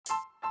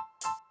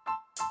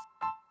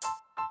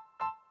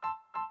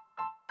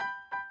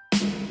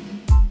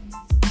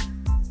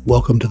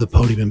Welcome to the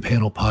Podium and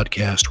Panel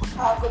Podcast.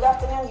 Good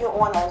afternoon, Your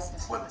Honors.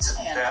 What's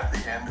at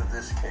the end of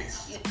this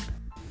case?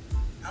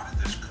 How did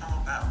this come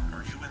about?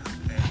 Are you in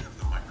the pay of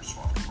the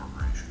Microsoft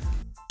Corporation?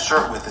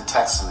 Start with the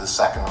text of the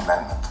Second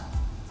Amendment.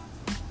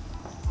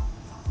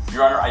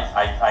 Your Honor,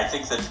 I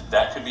think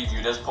that could be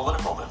viewed as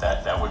political.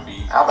 That would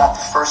be. How about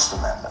the First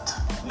Amendment?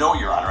 No,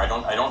 Your Honor,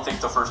 I don't think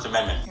the First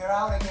Amendment. You're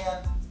out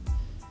again.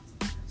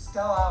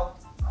 Still out.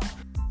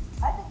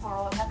 I think we're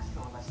all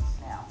textualists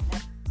now.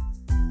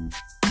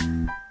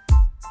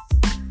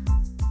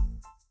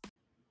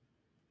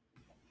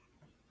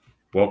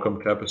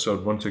 Welcome to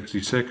episode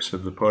 166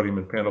 of the Podium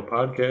and Panel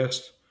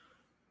Podcast.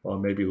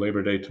 On maybe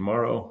Labor Day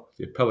tomorrow,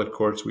 the appellate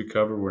courts we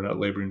cover were not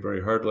laboring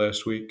very hard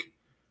last week.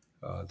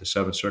 The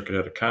Seventh Circuit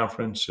had a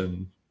conference,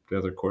 and the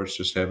other courts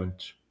just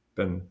haven't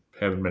been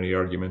having many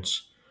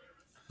arguments.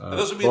 That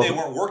doesn't mean they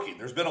weren't working.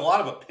 There's been a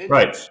lot of opinions.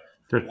 Right.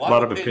 There's a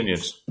lot of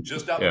opinions.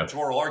 Just out of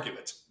oral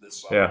arguments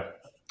this summer.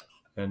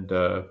 Yeah. And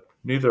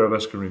neither of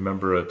us can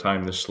remember a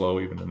time this slow,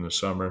 even in the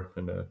summer,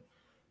 in the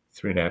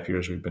 3.5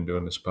 years we've been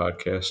doing this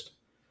podcast.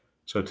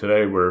 So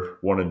today we're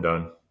one and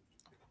done.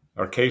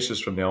 Our cases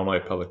from the Illinois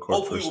Appellate Court.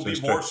 Hopefully we'll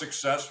be more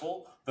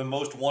successful than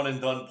most one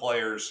and done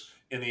players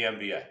in the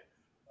NBA.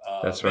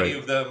 That's right. Many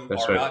of them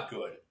are not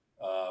good,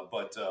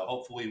 but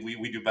hopefully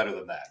we do better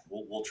than that.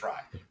 We'll try.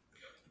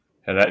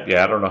 And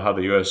I don't know how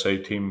the USA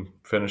team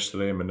finished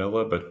today in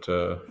Manila, but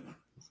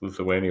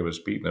Lithuania was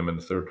beating them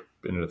into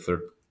the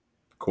third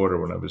quarter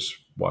when I was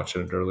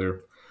watching it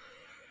earlier.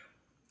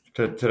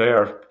 Today,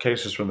 our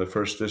cases from the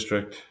First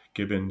District,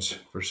 Gibbons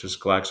versus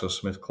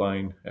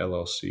GlaxoSmithKline,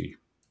 LLC.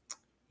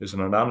 Is an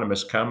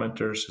anonymous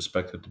commenter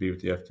suspected to be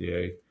with the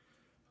FDA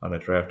on a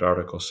draft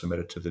article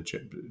submitted to the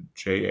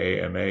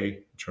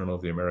JAMA, Journal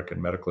of the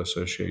American Medical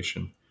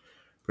Association,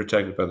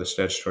 protected by the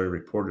statutory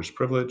reporter's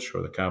privilege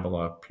or the common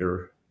law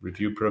peer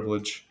review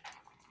privilege?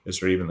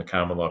 Is there even the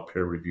common law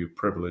peer review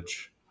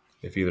privilege?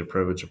 If either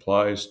privilege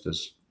applies,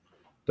 does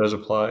the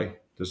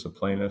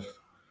plaintiff,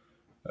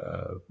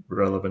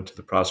 relevant to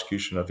the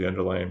prosecution of the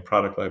underlying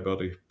product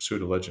liability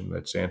suit alleging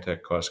that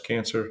Zantac caused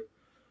cancer,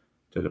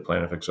 did the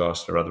plaintiff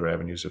exhaust their other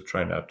avenues of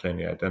trying to obtain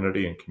the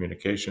identity and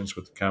communications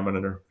with the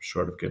commenter,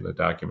 short of getting the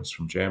documents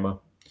from JAMA?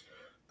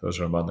 Those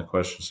are among the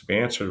questions to be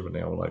answered when the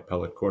Illinois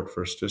Appellate Court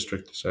First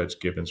District decides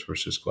Gibbons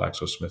versus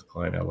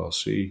GlaxoSmithKline,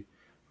 LLC,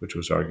 which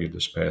was argued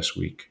this past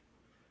week.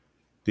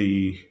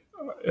 There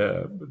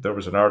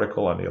was an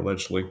article on the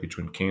alleged link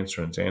between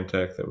cancer and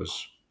Zantac that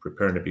was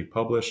preparing to be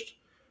published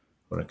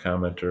when a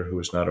commenter who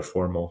is not a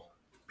formal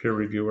peer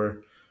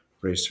reviewer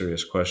raised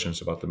serious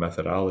questions about the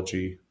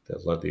methodology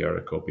that led the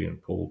article being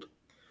pulled.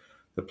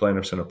 The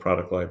plaintiffs in a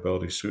product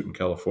liability suit in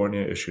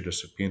California issued a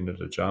subpoena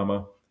to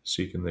JAMA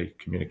seeking the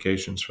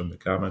communications from the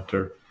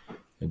commenter,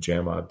 and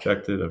JAMA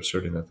objected,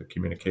 asserting that the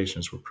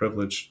communications were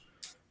privileged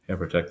and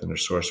protecting their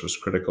source was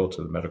critical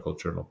to the medical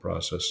journal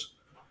process.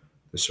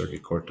 The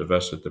circuit court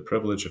divested the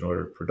privilege and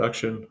ordered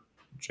production.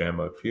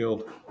 JAMA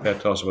appealed.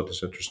 Pat, tell us about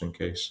this interesting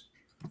case.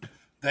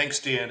 Thanks,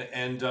 Dan.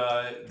 And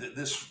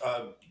this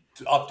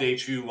to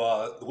update you,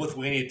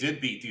 Lithuania did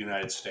beat the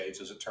United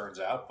States, as it turns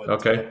out. But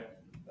okay.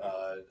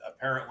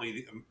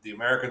 Apparently, the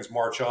Americans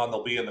march on.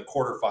 They'll be in the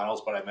quarterfinals,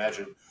 but I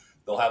imagine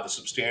they'll have a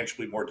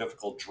substantially more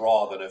difficult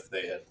draw than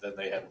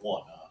they had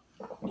won.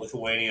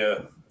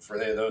 Lithuania, for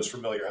those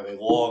familiar, have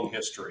a long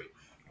history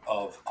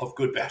of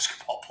good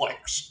basketball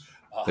players.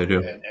 They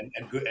do,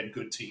 and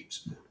good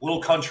teams.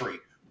 Little country,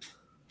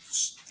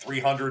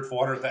 300,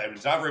 400. I mean,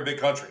 it's not a very big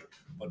country,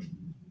 but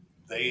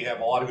they have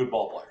a lot of good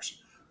ball players.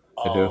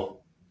 They do.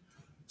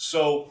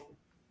 So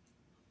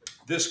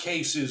this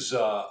case is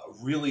a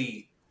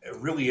really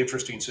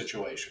interesting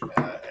situation.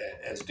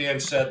 As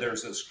Dan said,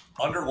 there's this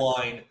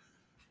underlying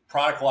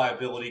product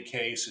liability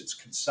case. It's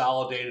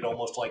consolidated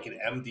almost like an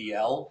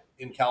MDL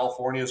in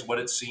California is what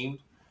it seemed.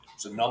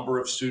 There's a number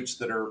of suits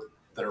that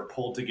are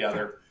pulled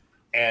together,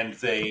 and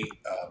they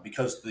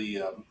because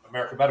the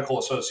American Medical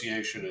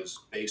Association is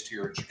based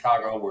here in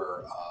Chicago,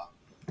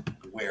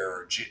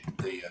 where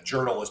the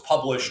journal is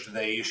published,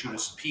 they issued a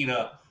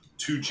subpoena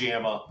to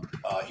JAMA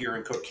here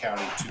in Cook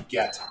County to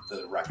get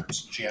the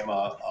records.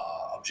 JAMA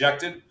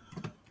objected,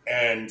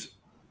 and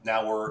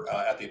now we're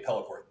at the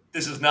appellate court.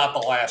 This is not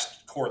the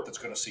last court that's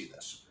going to see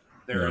this.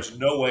 There is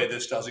no way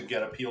this doesn't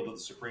get appealed to the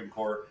Supreme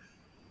Court.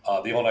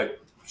 The Illinois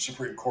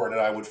Supreme Court,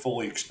 and I would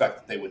fully expect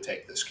that they would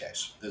take this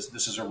case.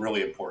 This is a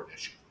really important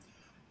issue.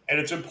 And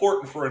it's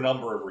important for a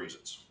number of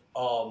reasons.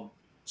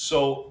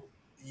 So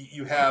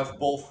you have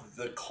both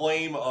the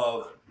claim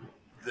of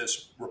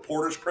this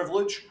reporter's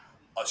privilege,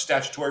 a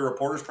statutory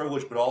reporter's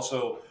privilege, but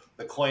also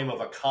the claim of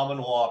a common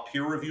law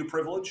peer review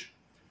privilege.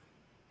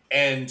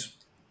 And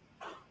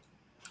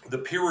the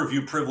peer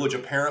review privilege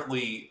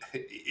apparently,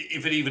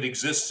 if it even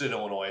exists in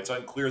Illinois, it's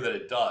unclear that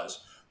it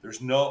does. There's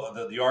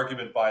the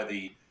argument by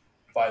the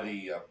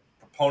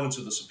proponents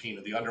of the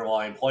subpoena, the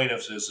underlying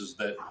plaintiffs, is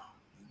that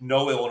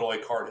no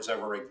Illinois court has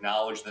ever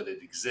acknowledged that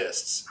it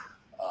exists.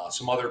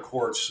 Some other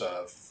courts,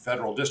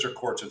 federal district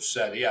courts, have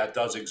said, yeah, it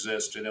does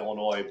exist in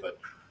Illinois, but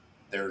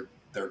they're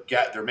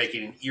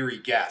making an eerie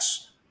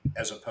guess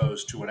as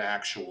opposed to an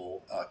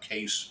actual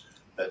case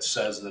that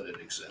says that it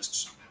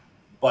exists.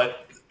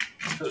 But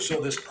so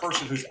this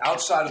person who's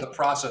outside of the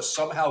process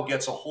somehow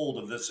gets a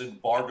hold of this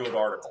embargoed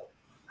article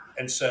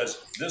and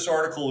says, this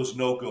article is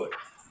no good.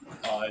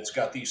 It's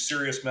got these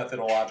serious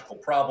methodological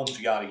problems,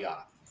 yada,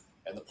 yada.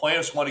 And the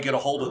plaintiffs want to get a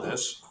hold of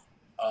this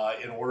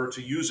in order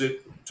to use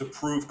it to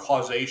prove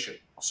causation.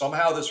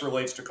 Somehow this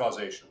relates to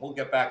causation. We'll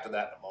get back to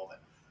that in a moment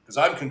because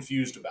I'm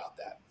confused about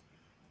that.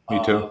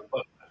 Me too.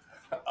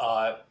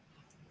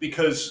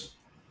 Because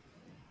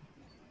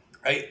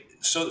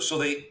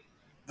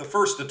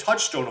the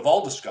touchstone of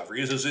all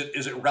discovery is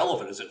it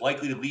relevant? Is it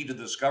likely to lead to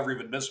the discovery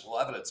of admissible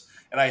evidence?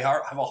 And I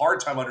have a hard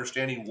time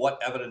understanding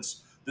what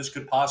evidence this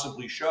could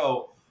possibly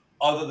show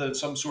other than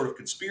some sort of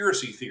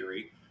conspiracy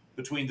theory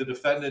between the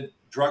defendant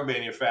drug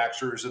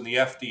manufacturers and the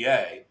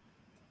FDA,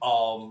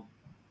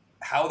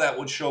 how that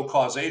would show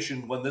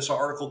causation when this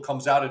article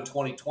comes out in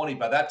 2020.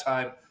 By that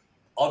time,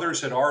 others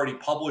had already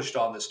published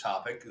on this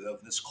topic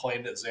of this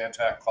claim that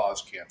Zantac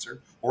caused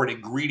cancer, or an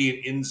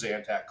ingredient in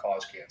Zantac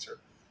caused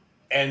cancer.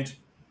 And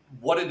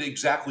what it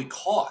exactly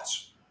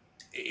cause.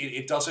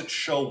 It doesn't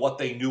show what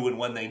they knew and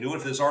when they knew.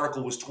 If this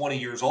article was 20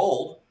 years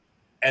old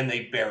and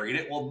they buried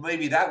it, well,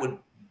 maybe that would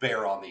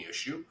bear on the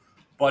issue.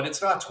 But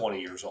it's not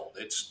 20 years old.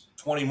 It's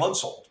 20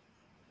 months old.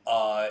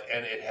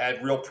 And it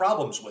had real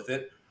problems with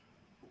it,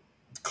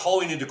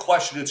 calling into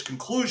question its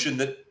conclusion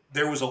that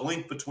there was a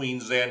link between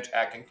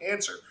Zantac and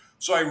cancer.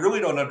 So I really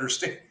don't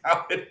understand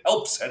how it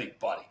helps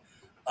anybody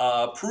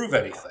prove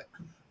anything.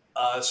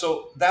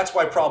 So that's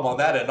my problem on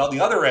that end. On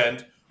the other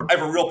end, I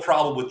have a real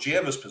problem with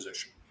JAMA's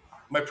position.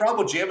 My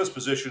problem with JAMA's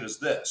position is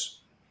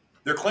this.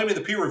 They're claiming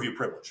the peer review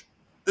privilege.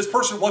 This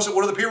person wasn't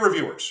one of the peer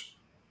reviewers.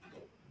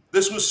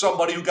 This was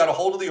somebody who got a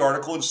hold of the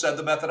article and said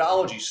the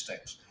methodology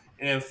stinks.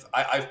 And if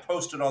I've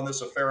posted on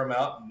this a fair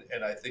amount,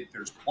 and I think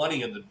there's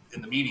plenty in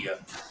the media,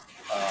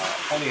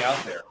 plenty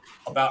out there,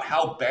 about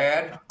how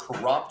bad,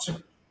 corrupt,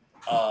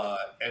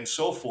 and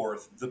so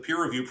forth the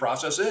peer review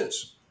process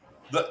is.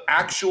 The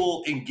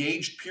actual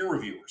engaged peer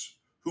reviewers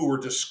who were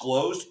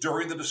disclosed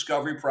during the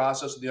discovery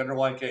process of the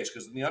underlying case,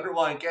 because in the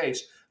underlying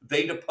case,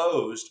 they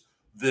deposed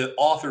the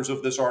authors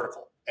of this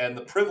article. And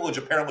the privilege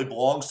apparently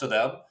belongs to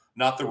them,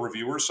 not the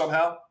reviewers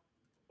somehow.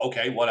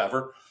 Okay,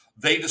 whatever.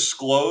 They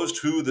disclosed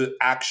who the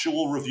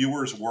actual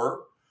reviewers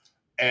were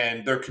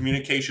and their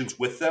communications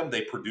with them.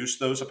 They produced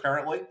those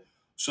apparently.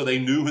 So they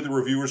knew who the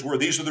reviewers were.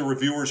 These are the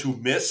reviewers who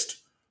missed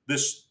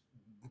this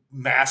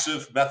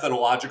massive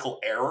methodological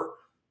error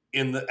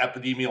in the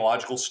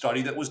epidemiological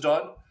study that was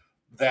done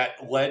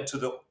that led to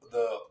the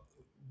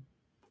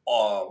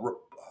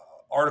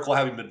article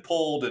having been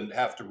pulled and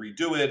have to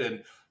redo it.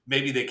 And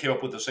maybe they came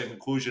up with the same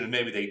conclusion and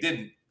maybe they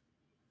didn't.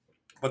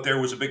 But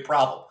there was a big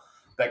problem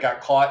that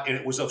got caught, and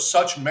it was of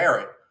such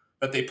merit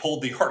that they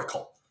pulled the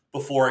article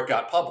before it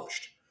got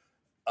published.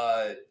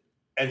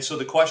 And so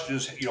the question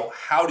is,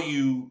 how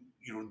do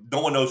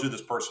no one knows who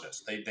this person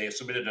is. They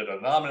submitted it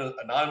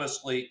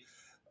anonymously.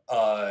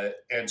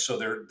 And so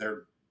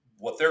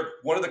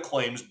one of the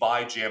claims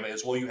by JAMA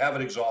is, well, you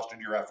haven't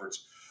exhausted your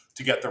efforts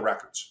to get the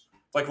records.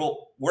 It's like,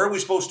 well, where are we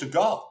supposed to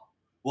go?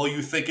 Well,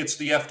 you think it's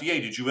the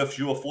FDA. Did you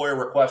issue a FOIA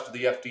request to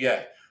the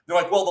FDA? They're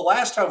like, well, the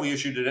last time we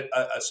issued a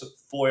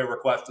FOIA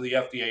request to the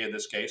FDA in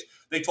this case,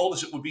 they told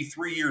us it would be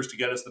 3 years to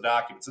get us the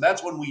documents. And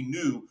that's when we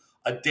knew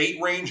a date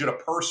range and a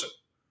person.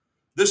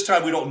 This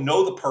time we don't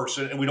know the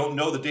person and we don't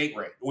know the date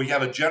range. We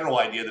have a general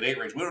idea of the date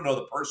range. We don't know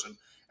the person.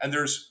 And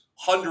there's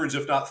hundreds,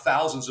 if not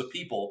thousands of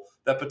people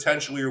that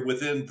potentially are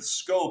within the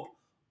scope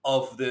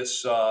of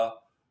this,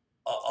 of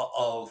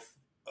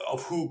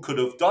who could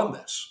have done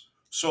this.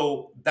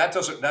 So that's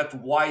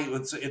why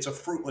it's a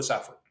fruitless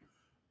effort.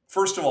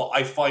 First of all,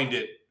 I find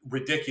it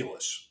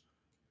ridiculous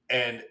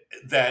and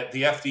that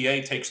the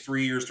FDA takes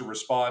 3 years to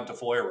respond to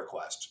FOIA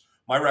requests.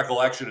 My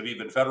recollection of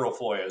even federal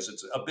FOIA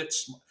is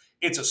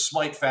it's a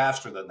smite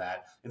faster than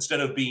that.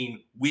 Instead of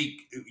being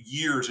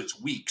years,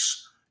 it's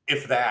weeks,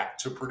 if that,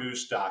 to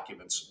produce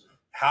documents.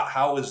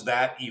 How is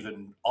that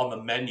even on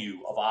the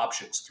menu of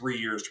options, 3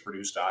 years to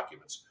produce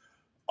documents?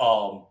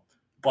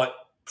 But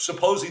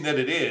supposing that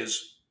it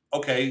is,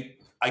 okay,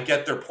 I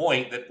get their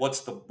point that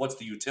what's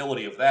the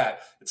utility of that?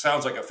 It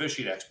sounds like a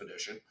fishing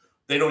expedition.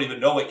 They don't even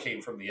know it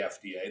came from the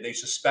FDA. They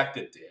suspect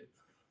it did.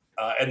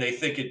 And they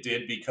think it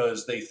did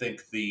because they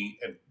think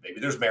and maybe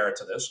there's merit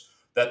to this,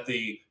 that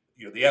the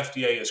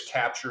FDA is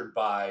captured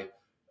by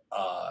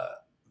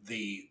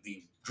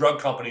the drug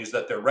companies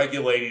that they're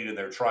regulating, and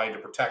they're trying to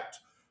protect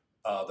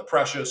the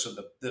precious, and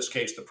this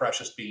case, the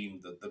precious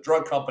being the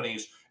drug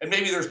companies. And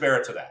maybe there's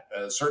merit to that.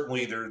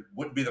 Certainly there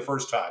wouldn't be the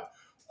first time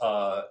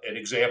an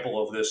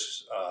example of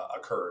this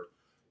occurred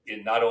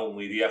in not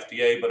only the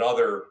FDA, but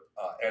other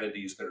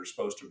entities that are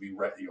supposed to be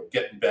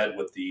get in bed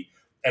with the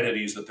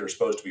entities that they're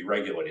supposed to be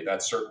regulating.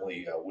 That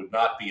certainly would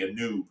not be a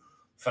new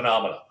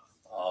phenomenon.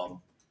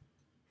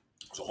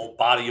 There's a whole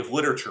body of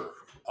literature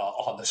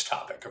on this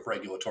topic of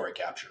regulatory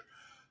capture.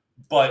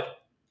 But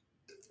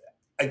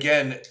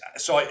again,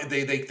 so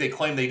they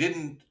claim they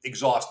didn't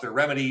exhaust their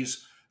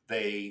remedies.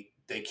 They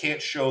they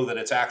can't show that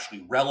it's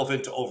actually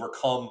relevant to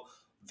overcome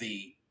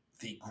the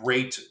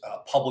great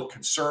public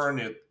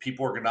concern.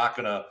 People are not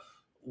going to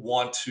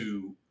want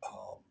to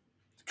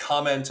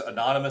comment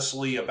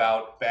anonymously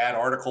about bad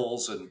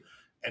articles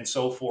and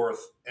so forth.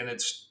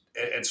 And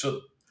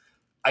so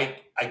I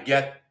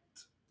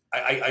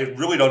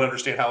really don't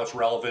understand how it's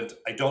relevant.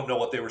 I don't know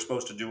what they were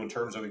supposed to do in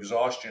terms of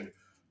exhaustion.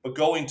 But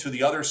going to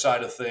the other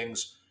side of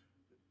things,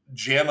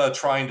 JAMA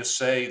trying to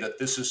say that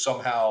this is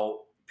somehow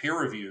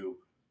peer review,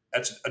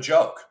 that's a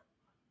joke,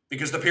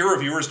 because the peer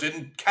reviewers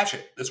didn't catch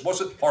it. This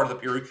wasn't part of the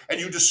peer review, and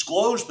you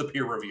disclosed the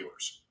peer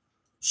reviewers.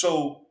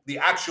 So the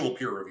actual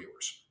peer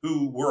reviewers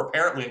who were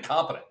apparently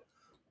incompetent.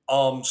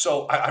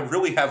 So I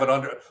really have it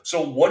under.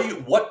 So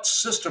what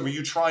system are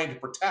you trying to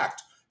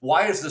protect?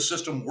 Why is the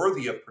system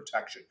worthy of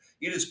protection?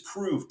 It is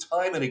proved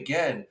time and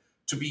again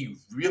to be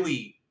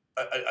really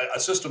a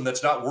system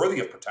that's not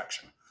worthy of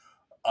protection.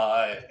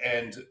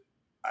 And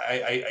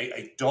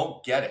I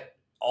don't get it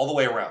all the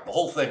way around. The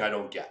whole thing I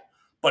don't get.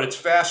 But it's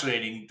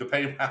fascinating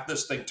depending on how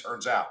this thing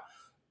turns out,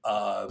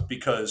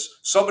 because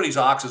somebody's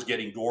ox is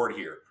getting gored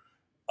here.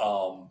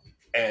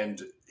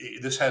 And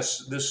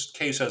this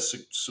case has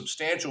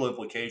substantial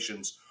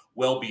implications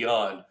well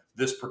beyond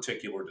this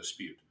particular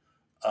dispute.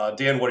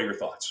 Dan, what are your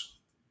thoughts?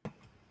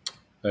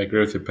 I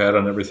agree with you, Pat,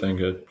 on everything.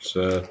 It's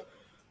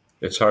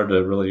hard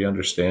to really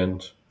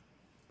understand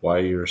why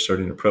you're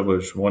asserting a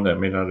privilege, one that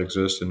may not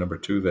exist, and number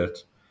two,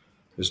 that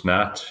is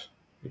not,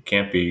 it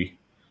can't be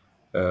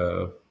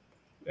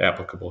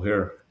applicable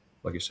here.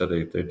 Like you said,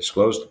 they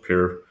disclosed the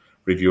peer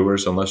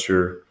reviewers, unless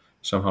you're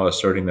somehow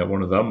asserting that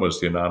one of them was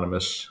the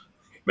anonymous.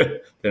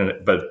 But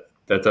that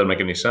doesn't make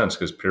any sense,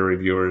 because peer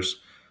reviewers,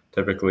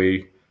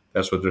 typically,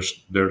 that's what they're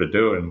there to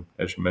do. And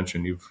as you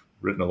mentioned, you've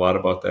written a lot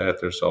about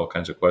that. There's all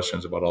kinds of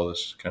questions about all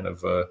this kind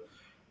of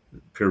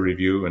peer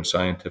review and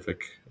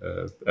scientific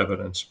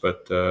evidence.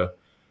 But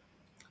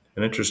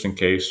an interesting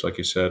case, like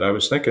you said. I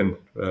was thinking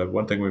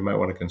one thing we might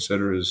want to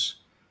consider is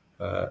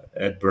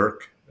Ed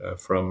Burke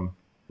from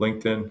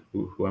LinkedIn,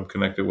 who I'm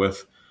connected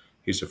with.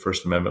 He's a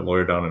First Amendment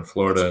lawyer down in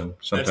Florida, and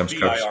sometimes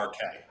that's BIRK.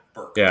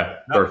 Burke. Yeah,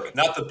 Burke.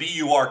 Not the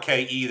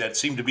BURKE that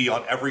seem to be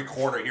on every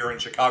corner here in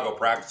Chicago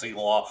practicing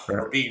law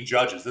or being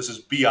judges. This is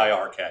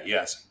BIRK,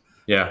 yes.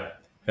 Yeah,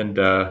 and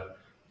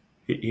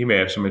he may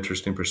have some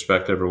interesting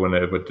perspective, or when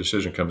a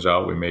decision comes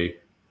out, we may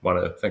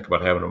want to think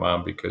about having him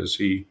on, because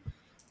he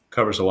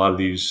covers a lot of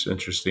these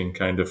interesting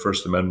kind of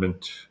First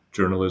Amendment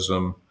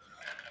journalism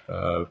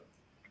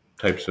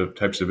types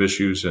of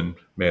issues, and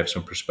may have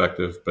some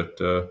perspective. But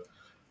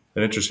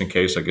an interesting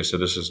case. Like I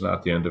said, this is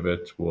not the end of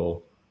it.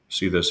 We'll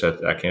see this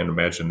I can't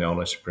imagine the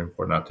Illinois Supreme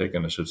Court not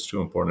taking this. It's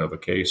too important of a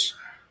case,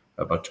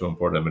 about too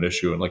important of an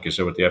issue. And like you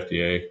said, with the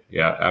FDA,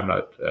 I'm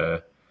not.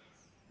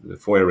 The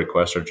FOIA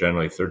requests are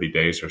generally 30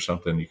 days or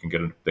something. They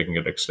can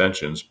get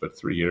extensions, but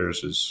 3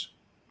 years is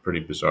pretty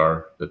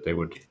bizarre that they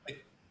would.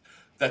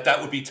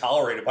 That would be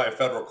tolerated by a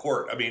federal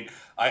court. I mean,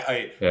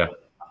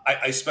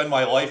 I spend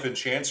my life in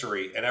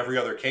Chancery, and every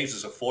other case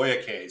is a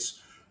FOIA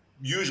case.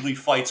 Usually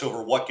fights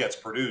over what gets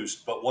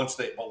produced, but once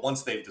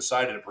they've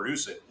decided to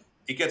produce it,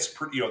 it gets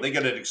they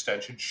get an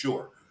extension,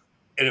 sure.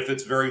 And if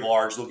it's very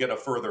large, they'll get a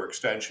further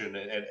extension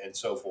and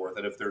so forth.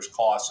 And if there's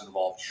costs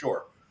involved,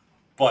 sure.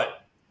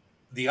 But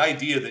the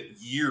idea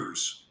that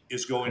years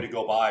is going to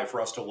go by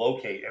for us to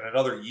locate and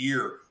another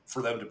year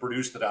for them to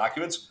produce the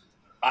documents,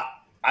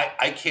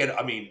 I can't.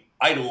 I mean,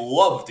 I'd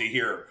love to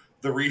hear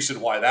the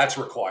reason why that's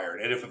required.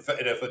 And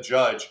if a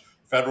judge,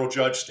 federal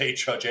judge, state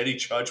judge, any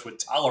judge would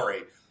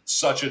tolerate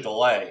such a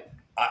delay,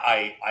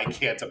 I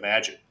can't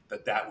imagine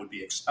that would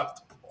be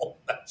acceptable.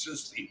 That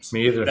just seems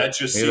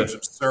seems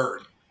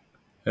absurd.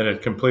 And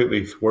it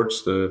completely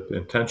thwarts the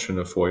intention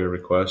of FOIA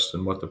requests,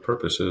 and what the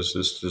purpose is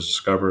to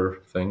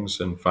discover things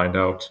and find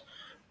out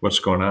what's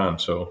going on.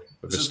 So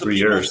if it's 3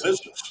 years,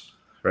 business.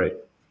 Right?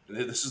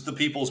 This is the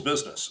people's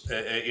business,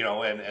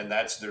 and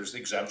there's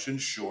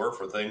exemptions, sure,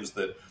 for things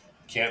that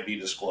can't be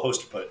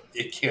disclosed, but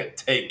it can't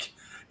take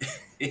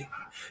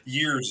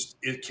years.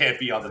 It can't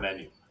be on the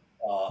menu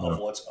of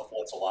what's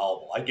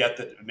allowable. I get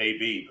that it may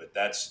be, but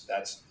that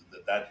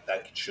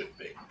shouldn't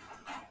be.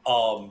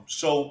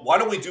 So why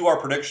don't we do our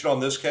prediction on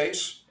this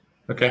case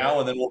now,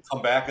 and then we'll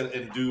come back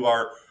and do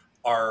our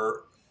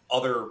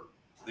other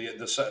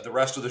the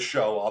rest of the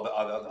show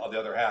on the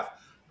other half.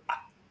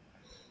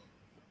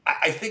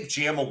 I think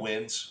JAMA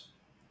wins.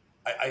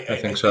 I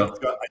think so.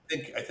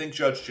 I think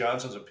Judge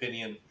Johnson's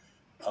opinion.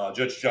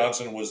 Judge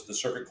Johnson was the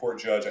circuit court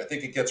judge. I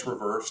think it gets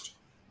reversed,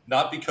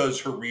 not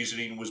because her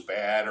reasoning was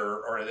bad,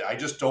 or I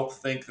just don't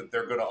think that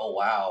they're going to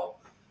allow.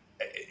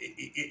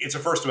 It's a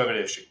First Amendment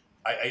issue.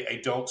 I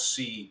don't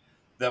see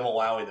them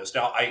allowing this.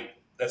 Now,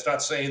 that's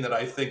not saying that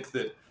I think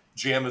that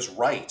JAMA is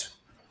right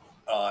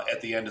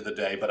at the end of the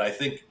day, but I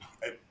think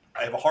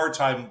I have a hard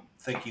time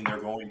thinking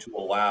they're going to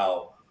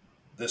allow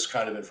this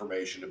kind of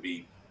information to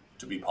be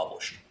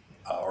published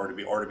or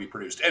to be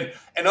produced.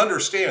 And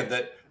understand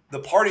that the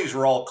parties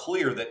are all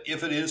clear that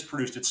if it is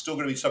produced, it's still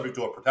going to be subject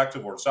to a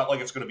protective order. It's not like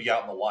it's going to be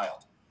out in the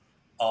wild.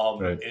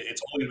 Right.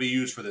 It's only going to be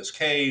used for this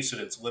case,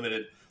 and it's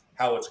limited.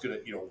 how it's going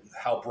to,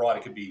 how broad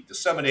it can be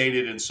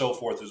disseminated and so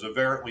forth. There's a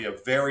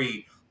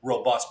very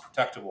robust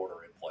protective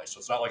order in place. So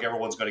it's not like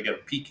everyone's going to get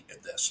a peek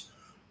at this.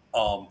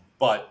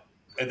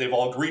 And they've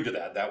all agreed to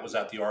that. That was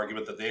at the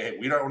argument that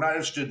we're not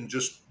interested in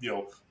just,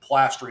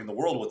 plastering the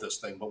world with this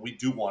thing, but we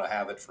do want to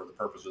have it for the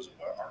purposes of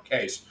our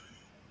case.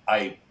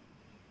 I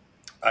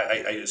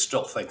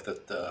still think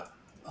that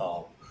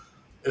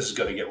this is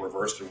going to get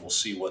reversed, and we'll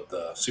see what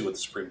the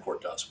Supreme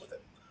Court does with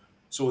it.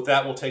 So with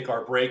that, we'll take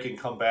our break and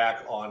come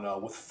back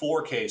on with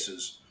 4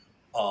 cases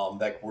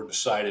that were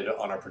decided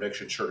on our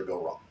prediction sure to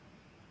go wrong.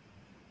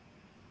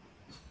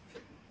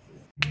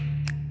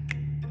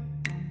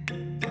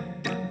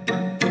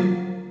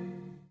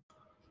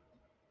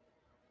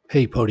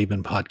 Hey, Podium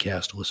and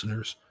Podcast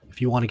listeners. If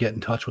you want to get in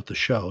touch with the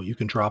show, you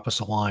can drop us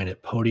a line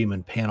at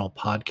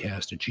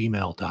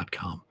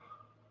podiumandpanelpodcast@gmail.com.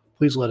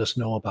 Please let us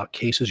know about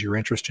cases you're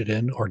interested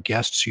in or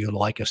guests you'd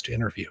like us to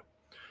interview.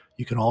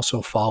 You can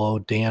also follow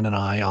Dan and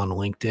I on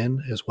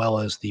LinkedIn, as well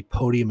as the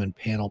Podium and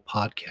Panel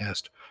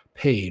Podcast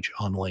page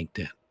on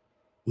LinkedIn.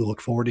 We look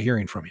forward to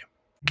hearing from you.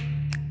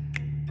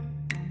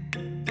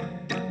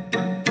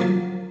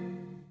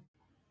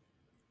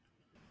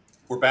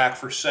 We're back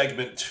for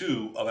segment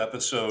 2 of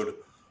episode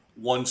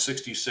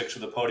 166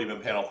 of the Podium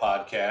and Panel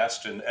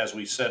Podcast. And as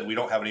we said, we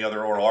don't have any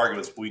other oral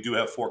arguments, but we do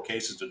have 4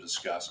 cases to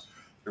discuss.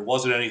 There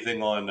wasn't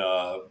anything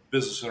on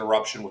business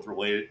interruption with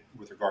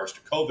regards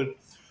to COVID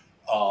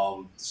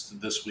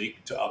this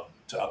week to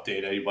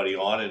update anybody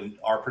on. And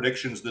our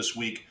predictions this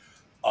week,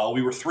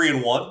 we were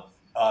 3-1.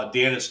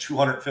 Dan is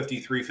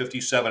 253,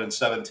 57, and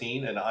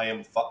 17, and I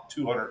am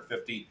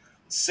 250,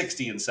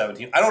 60, and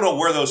 17. I don't know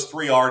where those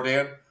 3 are,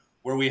 Dan.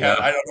 Where we had,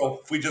 I don't know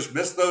if we just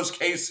missed those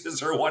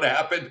cases or what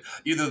happened.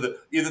 I'm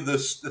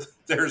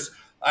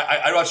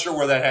not sure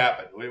where that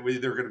happened. We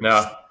either going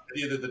to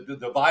either the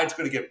divide's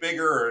going to get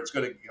bigger or it's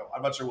going to.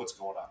 I'm not sure what's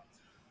going on.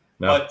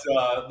 No. But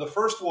the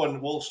first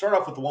one, we'll start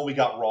off with the one we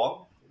got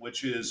wrong,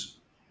 which is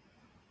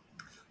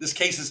this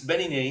case has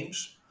many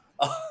names.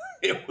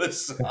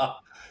 It's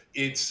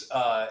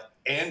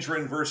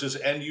Andrin versus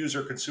end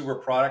user consumer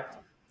product,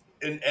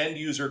 an end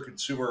user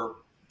consumer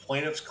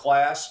plaintiffs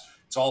class.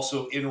 It's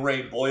also In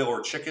re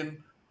Boiler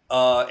Chicken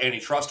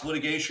antitrust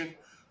litigation.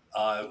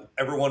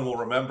 Everyone will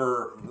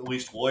remember, at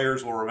least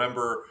lawyers will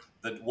remember,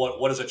 that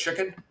what is a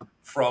chicken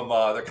from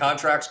the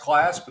contracts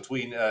class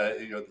between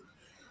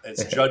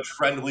it's Judge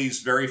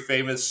Friendly's very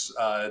famous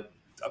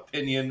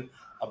opinion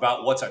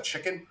about what's a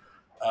chicken.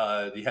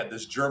 He had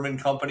this German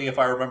company, if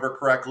I remember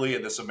correctly,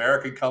 and this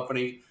American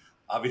company,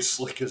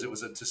 obviously because it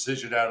was a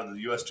decision out of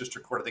the U.S.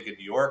 District Court, I think in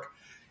New York,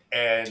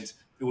 and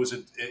it was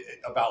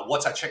about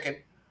what's a chicken.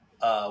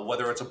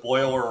 Whether it's a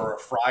boiler or a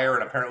fryer,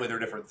 and apparently they're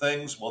different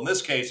things. Well, in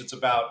this case,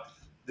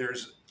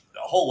 there's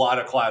a whole lot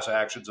of class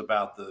actions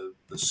about the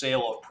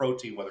sale of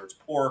protein, whether it's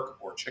pork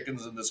or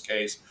chickens in this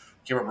case.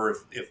 I can't remember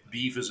if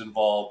beef is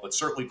involved, but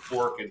certainly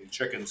pork and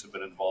chickens have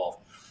been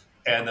involved.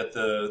 And that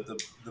the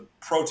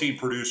protein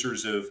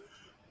producers have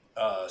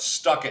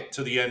stuck it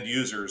to the end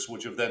users,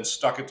 which have then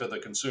stuck it to the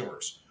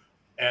consumers.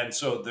 And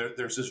so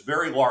there's this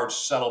very large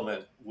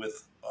settlement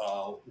with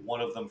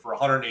one of them for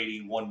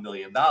 $181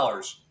 million.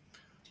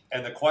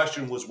 And the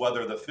question was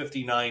whether the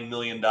 $59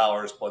 million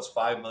plus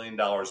 $5 million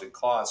in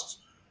costs,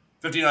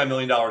 $59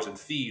 million in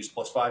fees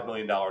plus $5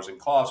 million in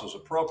costs was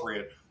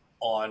appropriate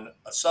on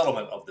a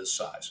settlement of this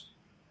size.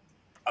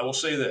 I will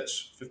say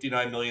this,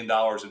 $59 million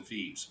in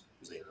fees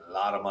is a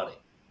lot of money.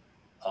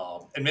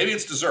 And maybe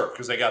it's deserved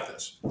because they got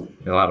this.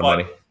 A lot of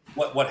money.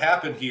 What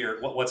happened here,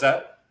 what's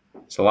that?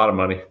 It's a lot of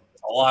money.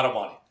 A lot of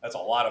money. That's a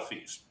lot of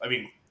fees. I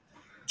mean,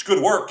 it's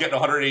good work getting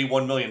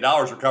 $181 million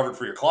recovered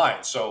for your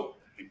clients. So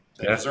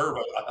they deserve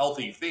a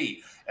healthy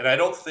fee. And I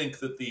don't think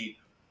that the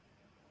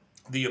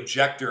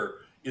objector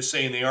is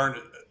saying they aren't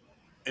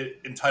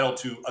entitled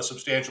to a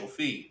substantial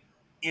fee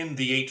in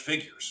the 8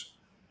 figures.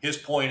 His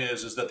point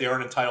is that they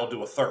aren't entitled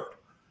to a third.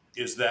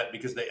 Is that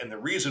because and the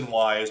reason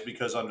why is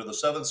because under the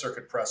Seventh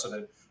Circuit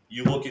precedent,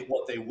 you look at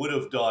what they would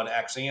have done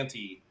ex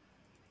ante,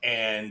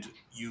 and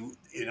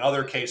in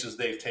other cases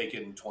they've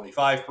taken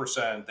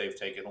 25%, they've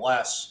taken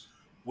less,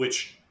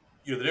 which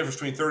the difference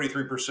between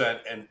 33%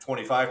 and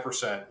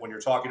 25% when you're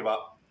talking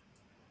about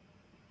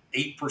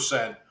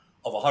 8%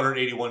 of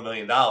 $181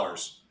 million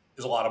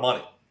is a lot of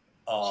money.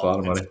 It's a lot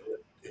of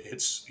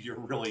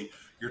money.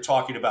 You're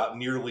talking about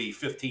nearly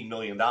 $15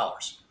 million.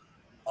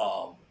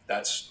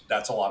 That's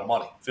a lot of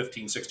money,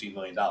 $16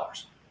 million,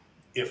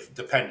 if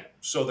depending.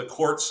 So the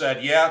court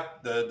said,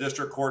 the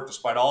district court,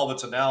 despite all of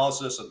its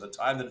analysis and the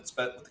time that it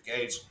spent with the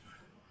case,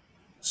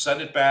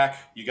 send it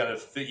back. You got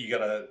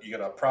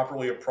to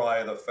properly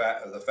apply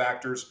the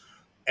factors.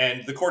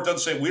 And the court doesn't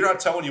say, we're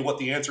not telling you what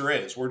the answer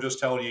is. We're just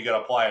telling you got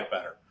to apply it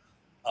better,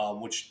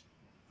 which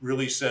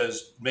really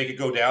says make it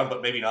go down,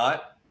 but maybe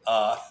not.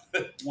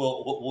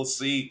 We'll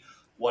see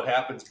what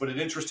happens. But an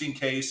interesting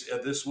case.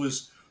 This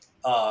was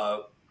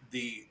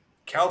the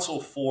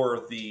counsel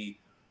for the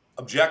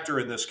objector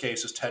in this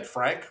case is Ted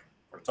Frank.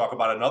 We're going to talk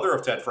about another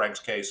of Ted Frank's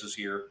cases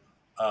here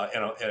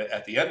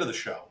at the end of the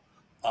show.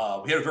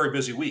 We had a very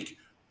busy week.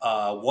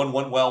 One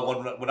went well,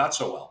 one not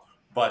so well.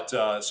 But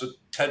so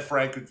Ted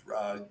Frank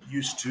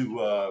used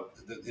to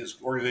his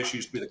organization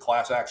used to be the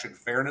Class Action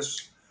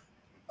Fairness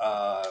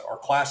or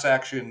Class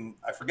Action.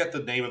 I forget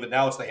the name of it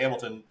now. It's the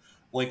Hamilton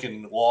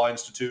Lincoln Law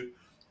Institute.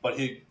 But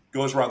he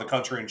goes around the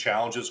country and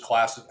challenges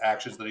class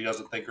actions that he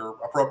doesn't think are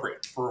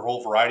appropriate for a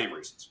whole variety of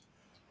reasons.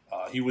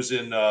 He was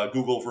in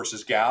Google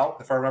versus Gao,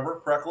 if I remember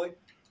correctly.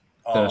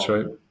 That's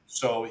right.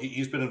 So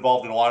he's been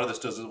involved in a lot of this.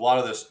 Does a lot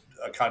of this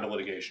kind of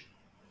litigation.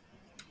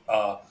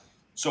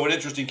 So an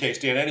interesting case,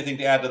 Dan. Anything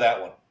to add to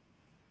that one?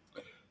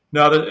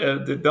 No,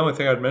 the only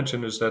thing I'd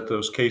mention is that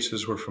those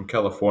cases were from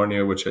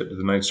California, which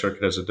the Ninth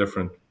Circuit has a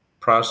different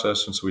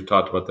process, and so we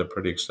talked about that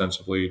pretty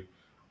extensively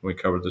when we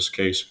covered this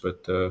case.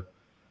 But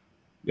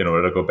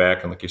it'll go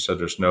back, and like you said,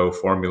 there's no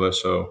formula,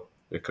 so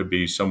it could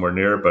be somewhere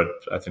near. But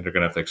I think they're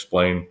going to have to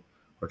explain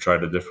or try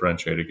to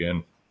differentiate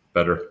again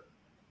better.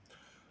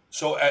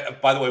 So,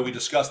 by the way, we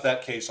discussed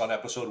that case on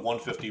episode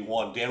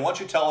 151. Dan, why don't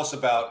you tell us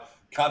about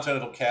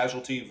Continental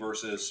Casualty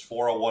versus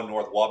 401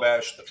 North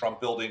Wabash, the Trump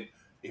building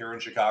here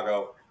in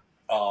Chicago,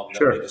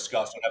 that we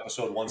discussed on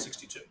episode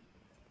 162.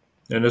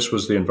 And this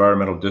was the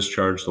environmental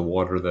discharge, the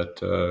water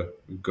that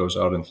goes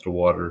out into the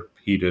water,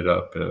 heated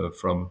up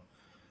from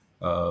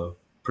a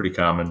pretty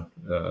common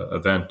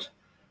event.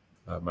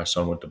 My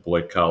son went to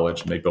Beloit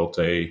College, and they built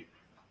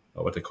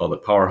what they called a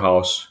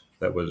powerhouse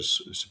that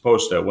was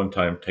supposed to at one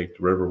time take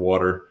the river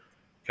water,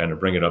 kind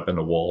of bring it up in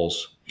the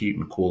walls, heat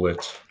and cool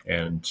it.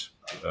 And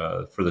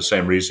for the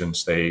same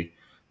reasons, they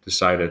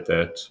decided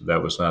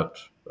that was not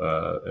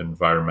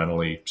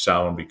environmentally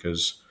sound,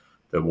 because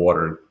the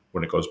water,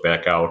 when it goes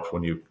back out,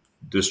 when you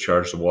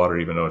discharge the water,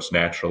 even though it's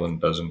natural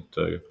and doesn't,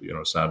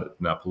 it's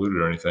not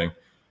polluted or anything,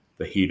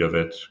 the heat of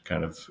it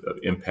kind of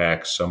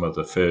impacts some of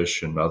the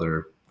fish and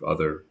other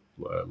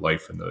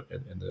life in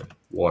the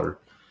water.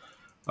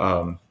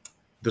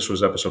 This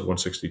was episode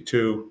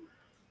 162.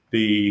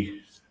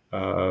 The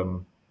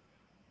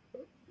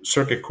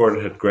circuit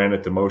court had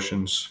granted the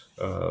motions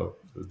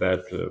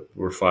that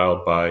were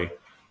filed by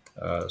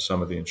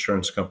some of the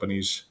insurance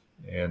companies,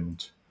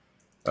 and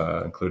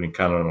including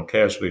Continental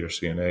Casualty or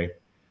CNA,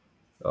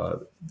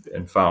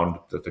 and found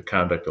that the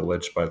conduct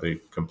alleged by the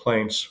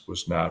complaints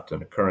was not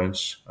an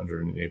occurrence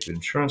under any of the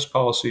insurance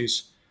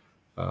policies,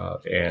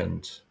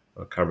 and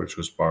coverage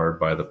was barred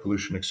by the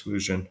pollution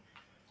exclusion.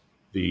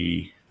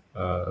 The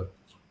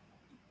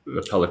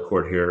appellate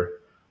court here,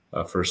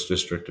 First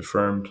District,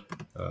 affirmed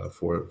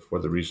for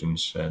the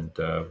reasons, and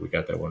we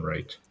got that one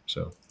right.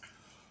 So,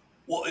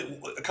 well,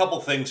 a couple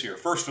things here.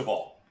 First of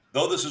all,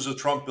 though this is a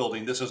Trump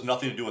building, this has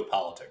nothing to do with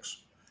politics.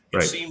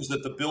 It seems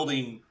that the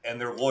building and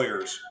their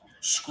lawyers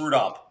screwed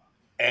up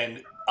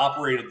and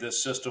operated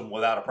this system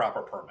without a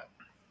proper permit.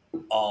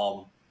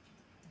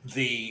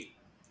 The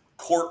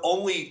court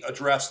only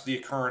addressed the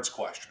occurrence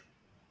question.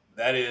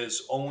 That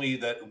is, only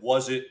that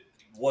was it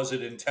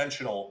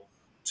intentional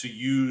to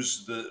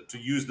use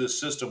this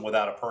system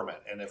without a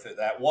permit? And if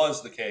that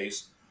was the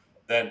case,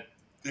 then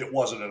it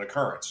wasn't an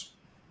occurrence.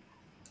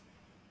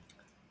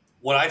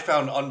 What I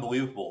found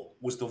unbelievable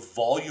was the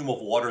volume of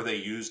water they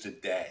used a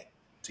day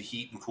to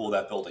heat and cool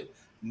that building.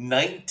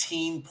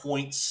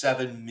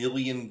 19.7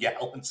 million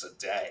gallons a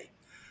day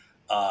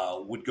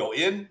would go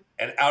in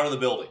and out of the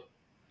building.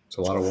 It's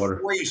a lot of water.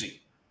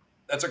 Crazy.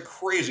 That's a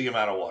crazy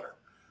amount of water.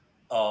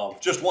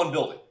 Just one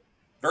building.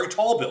 Very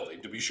tall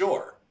building, to be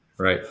sure.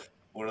 Right.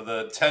 One of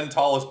the 10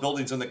 tallest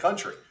buildings in the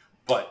country.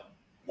 But,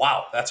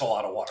 wow, that's a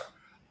lot of water.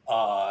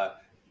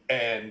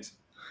 And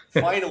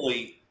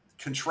finally,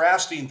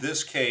 contrasting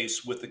this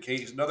case with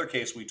another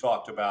case we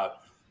talked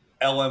about,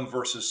 LM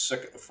versus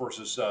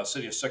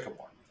City of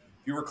Sycamore.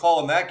 If you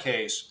recall, in that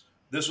case,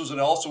 this was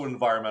also an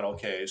environmental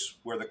case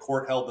where the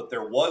court held that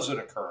there was an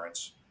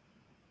occurrence,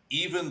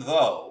 even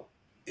though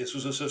this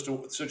was a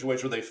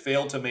situation where they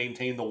failed to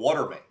maintain the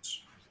water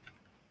mains.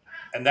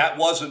 And that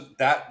was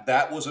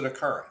an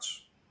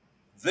occurrence.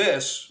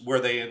 This, where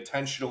they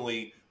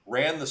intentionally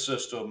ran the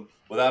system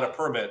without a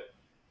permit,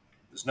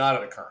 is not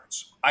an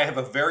occurrence. I have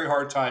a very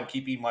hard time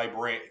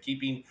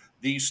keeping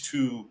these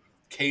two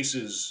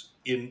cases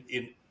in.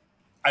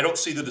 I don't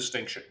see the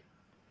distinction.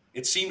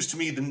 It seems to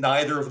me that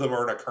neither of them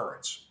are an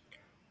occurrence.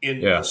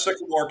 In the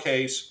Sycamore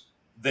case,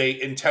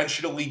 they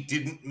intentionally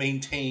didn't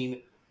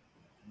maintain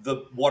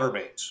the water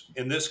mains.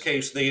 In this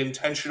case, they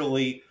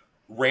intentionally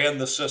ran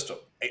the system.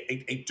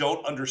 I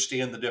don't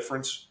understand the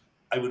difference.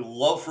 I would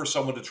love for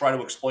someone to try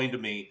to explain to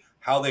me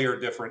how they are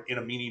different in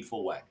a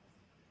meaningful way.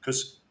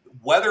 Because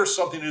whether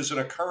something is an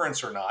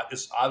occurrence or not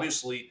is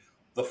obviously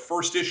the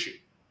first issue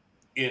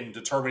in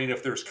determining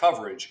if there's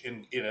coverage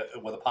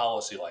with a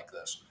policy like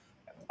this.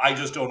 I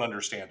just don't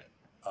understand it.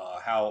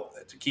 How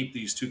to keep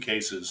these two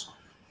cases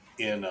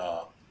in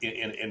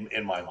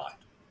my mind.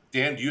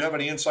 Dan, do you have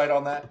any insight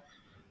on that?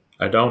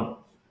 I don't.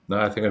 No,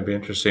 I think it'd be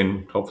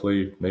interesting.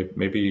 Hopefully,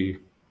 maybe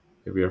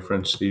our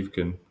friend Steve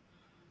can.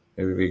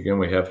 Maybe again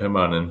we have him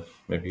on, and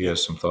maybe he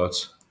has some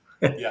thoughts.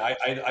 Yeah,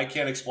 I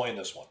can't explain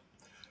this one.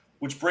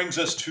 Which brings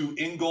us to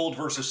Ingold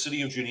versus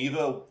City of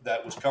Geneva.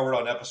 That was covered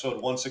on episode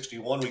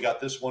 161. We got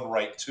this one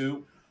right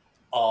too.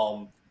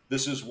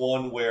 This is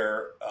one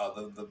where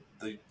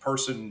the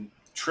person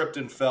tripped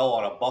and fell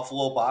on a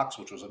buffalo box,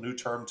 which was a new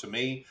term to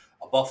me,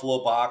 a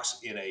buffalo box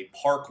in a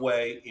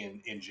parkway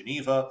in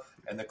Geneva,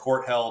 and the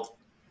court held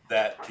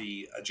that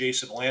the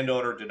adjacent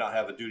landowner did not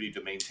have a duty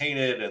to maintain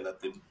it, and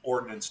that the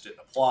ordinance didn't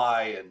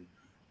apply, and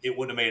it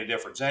wouldn't have made a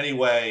difference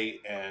anyway.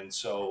 And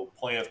so,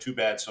 plaintiff, too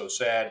bad, so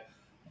sad.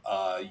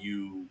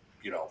 No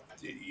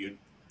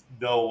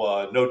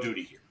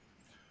duty here.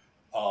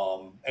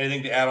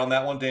 Anything to add on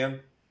that one,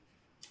 Dan?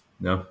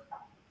 No.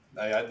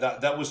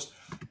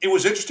 It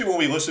was interesting when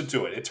we listened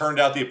to it. It turned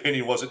out the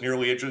opinion wasn't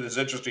nearly as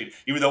interesting,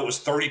 even though it was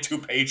 32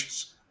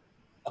 pages.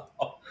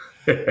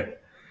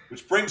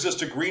 Which brings us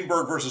to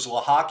Greenberg versus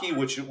Lahaki,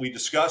 which we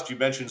discussed. You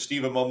mentioned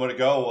Steve a moment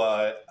ago.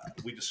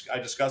 I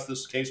discussed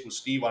this case with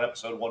Steve on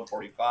episode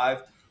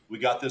 145. We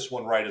got this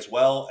one right as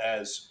well.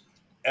 As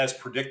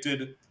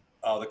predicted,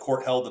 the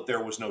court held that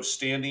there was no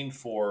standing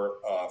for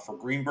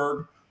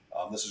Greenberg.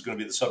 This is going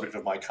to be the subject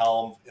of my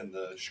column in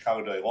the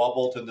Chicago Daily Law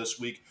Bulletin this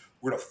week.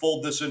 We're going to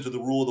fold this into the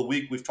rule of the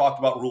week. We've talked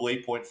about Rule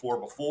 8.4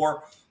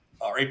 before,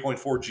 or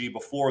 8.4G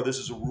before. This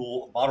is a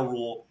model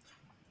rule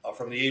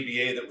from the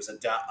ABA that was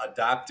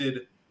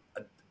adapted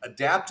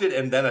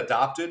and then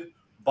adopted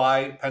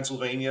by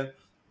Pennsylvania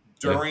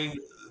during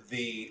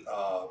the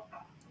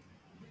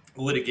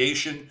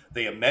litigation.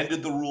 They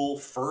amended the rule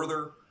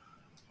further.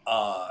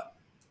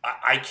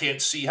 I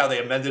can't see how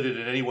they amended it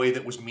in any way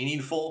that was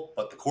meaningful,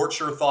 but the court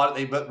sure thought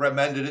they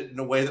amended it in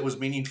a way that was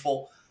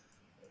meaningful.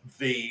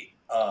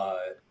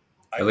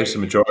 At least the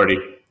majority.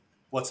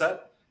 What's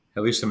that?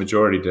 At least the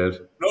majority did.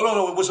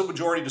 No. It was a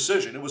majority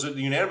decision. It was a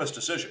unanimous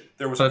decision.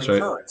 There was a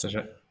concurrence. Right. That's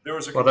right. There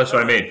was a well, that's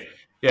what I mean.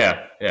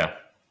 Yeah.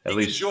 At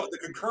least the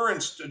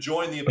concurrence to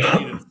join the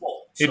opinion in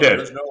full. He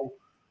did.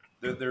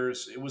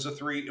 It was a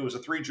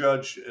three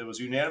judge. It was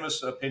a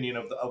unanimous opinion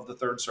of the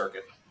Third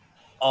Circuit.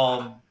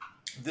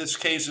 This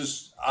case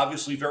is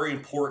obviously very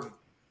important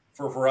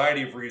for a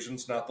variety of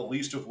reasons, not the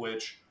least of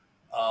which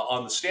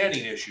on the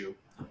standing issue.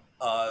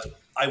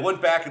 I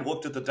went back and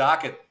looked at the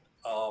docket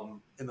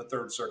in the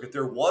Third Circuit.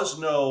 There was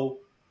no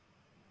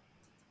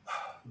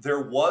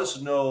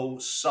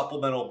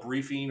supplemental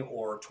briefing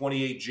or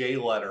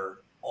 28J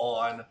letter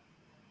on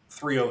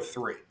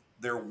 303.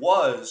 There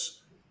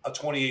was a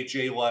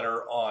 28J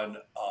letter on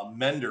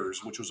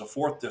Menders, which was a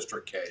 4th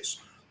District case.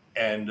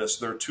 And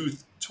so there are two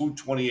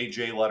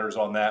 28J letters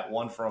on that,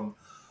 one from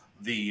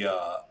the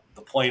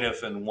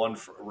plaintiff and one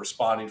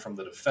responding from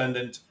the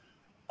defendant.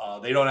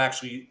 They don't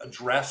actually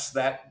address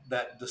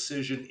that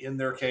decision in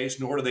their case,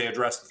 nor do they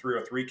address the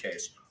 303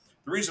 case.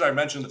 The reason I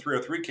mentioned the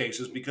 303 case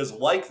is because,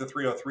 like the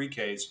 303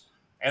 case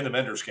and the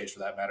Menders case for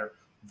that matter,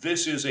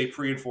 this was a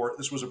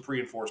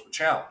pre-enforcement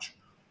challenge,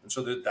 and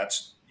so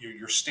that's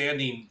your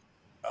standing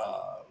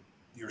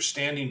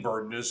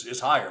burden is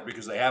higher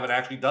because they haven't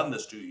actually done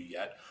this to you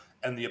yet.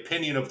 And the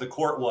opinion of the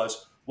court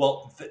was,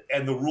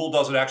 and the rule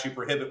doesn't actually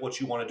prohibit what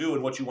you want to do,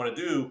 and what you want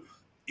to do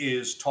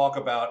is talk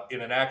about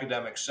in an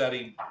academic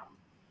setting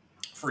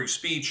free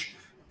speech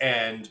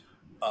and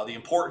the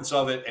importance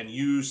of it, and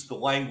use the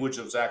language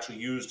that was actually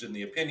used in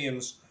the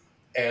opinions.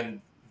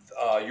 And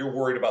you're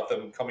worried about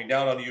them coming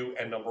down on you.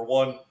 And number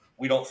one,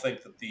 we don't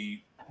think that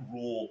the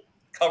rule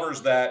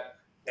covers that.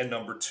 And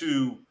number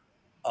two,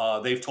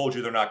 they've told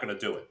you they're not going to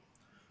do it.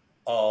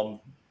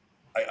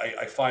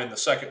 I find the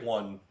second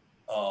one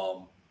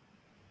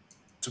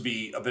to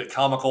be a bit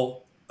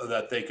comical,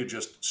 that they could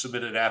just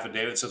submit an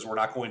affidavit that says we're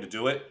not going to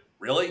do it.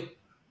 Really?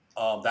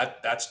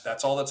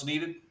 That's all that's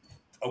needed.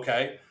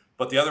 Okay.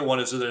 But the other one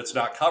is that it's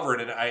not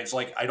covered. And it's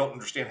like, I don't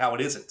understand how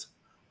it isn't.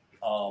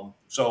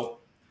 So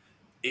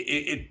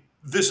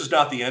this is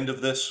not the end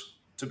of this,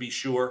 to be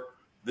sure.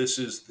 This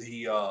is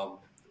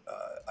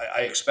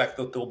I expect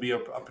that there'll be a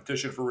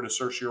petition for writ of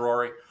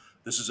certiorari.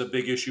 This is a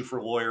big issue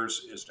for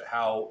lawyers as to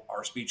how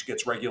our speech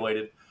gets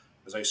regulated.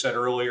 As I said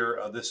earlier,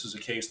 this is a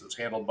case that's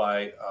handled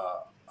by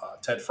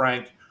Ted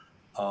Frank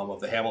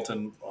of the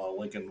Hamilton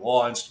Lincoln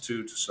Law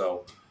Institute.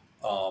 So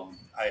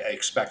I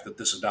expect that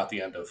this is not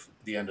the end of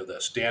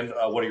this. Dan,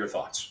 what are your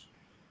thoughts?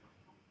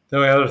 The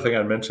only other thing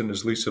I'd mention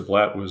is Lisa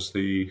Blatt was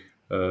the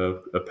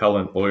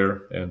appellant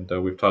lawyer, and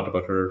we've talked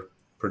about her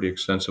pretty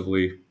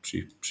extensively.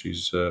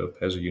 She's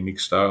has a unique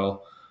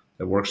style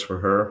that works for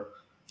her.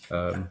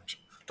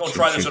 Don't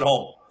try this at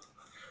home.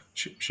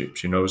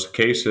 She knows the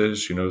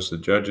cases, she knows the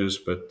judges,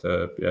 but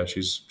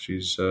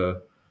she's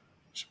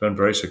been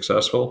very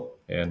successful,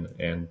 and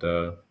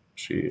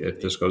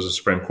if this goes to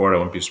Supreme Court, I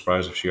wouldn't be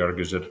surprised if she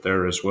argues it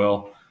there as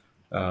well.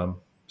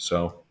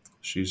 So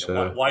she's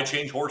why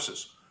change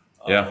horses?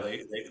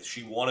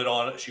 She won it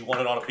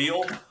on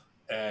appeal,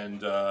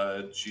 and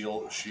she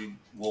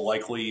will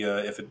likely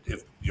if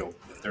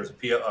there's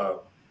a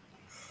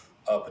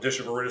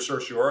petition for writ of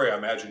certiorari, I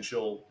imagine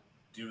she'll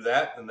do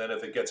that, and then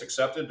if it gets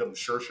accepted, I'm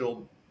sure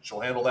she'll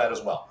handle that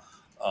as well.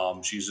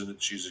 She's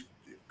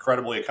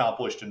incredibly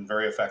accomplished and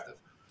very effective.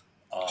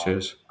 She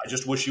is. I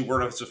just wish she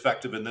weren't as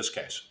effective in this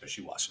case as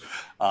she was.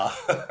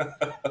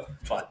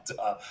 But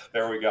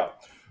there we go.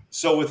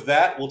 So with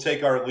that, we'll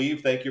take our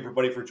leave. Thank you,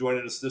 everybody, for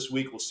joining us this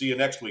week. We'll see you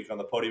next week on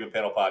the Podium and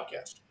Panel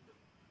Podcast.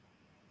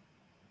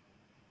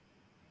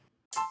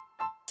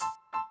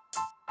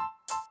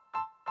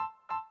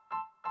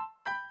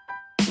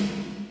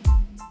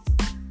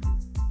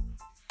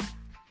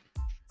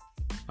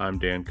 I'm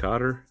Dan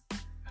Cotter,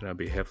 and on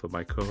behalf of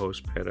my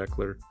co-host Pat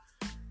Eckler,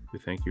 we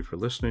thank you for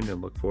listening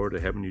and look forward to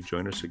having you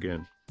join us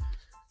again.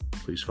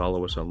 Please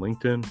follow us on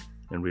LinkedIn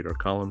and read our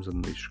columns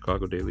in the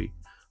Chicago Daily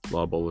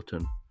Law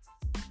Bulletin.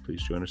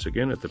 Please join us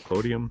again at the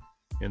podium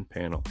and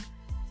panel.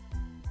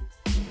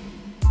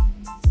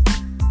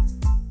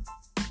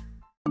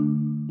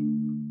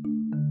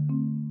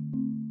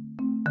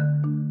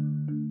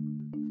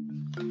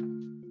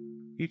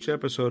 Each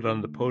episode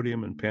on the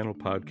Podium and Panel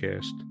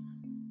podcast,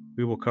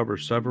 we will cover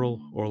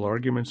several oral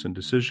arguments and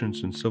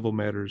decisions in civil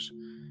matters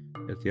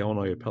at the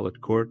Illinois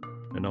Appellate Court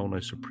and Illinois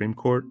Supreme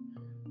Court,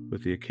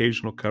 with the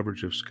occasional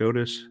coverage of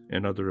SCOTUS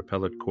and other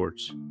appellate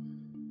courts.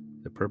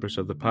 The purpose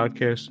of the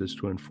podcast is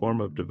to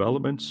inform of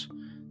developments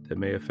that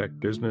may affect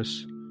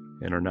business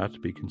and are not to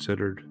be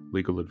considered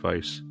legal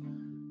advice.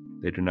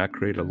 They do not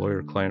create a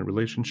lawyer-client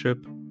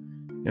relationship.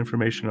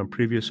 Information on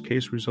previous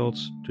case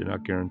results do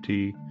not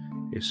guarantee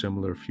a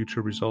similar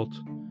future result.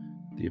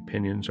 The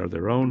opinions are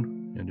their own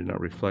and do not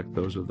reflect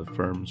those of the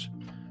firms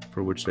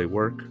for which they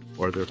work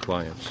or their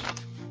clients.